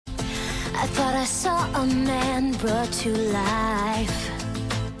I thought I saw a man brought to life.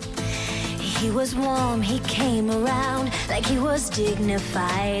 He was warm, he came around like he was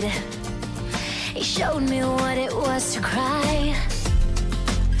dignified. He showed me what it was to cry.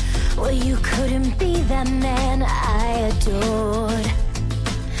 Well, you couldn't be that man I adored.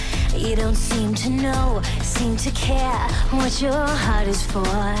 You don't seem to know, seem to care what your heart is for.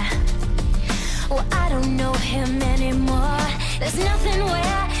 Well, I don't know him anymore. There's nothing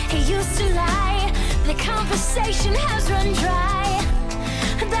where he used to lie. The conversation has run dry.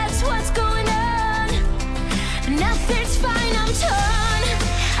 That's what's going on. Nothing's fine, I'm torn.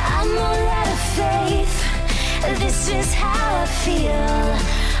 I'm all out of faith. This is how I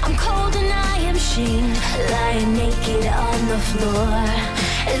feel. I'm cold and I am shamed, lying naked on the floor.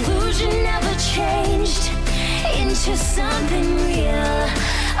 Illusion never changed into something real.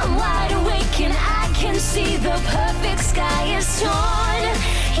 I'm wide awake and I can see the perfect sky is torn.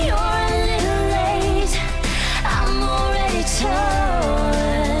 You're a little late, I'm already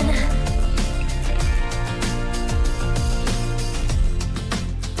torn.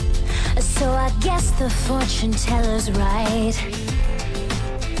 So I guess the fortune teller's right.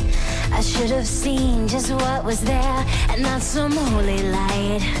 I should have seen just what was there and not some holy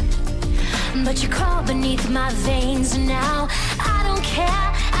light. But you crawl beneath my veins now. I don't care,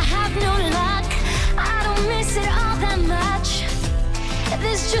 I have no luck. I don't miss it all that much.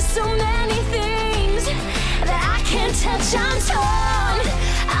 There's just so many things that I can't touch. I'm torn,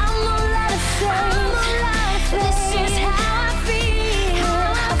 I'm all out of faith.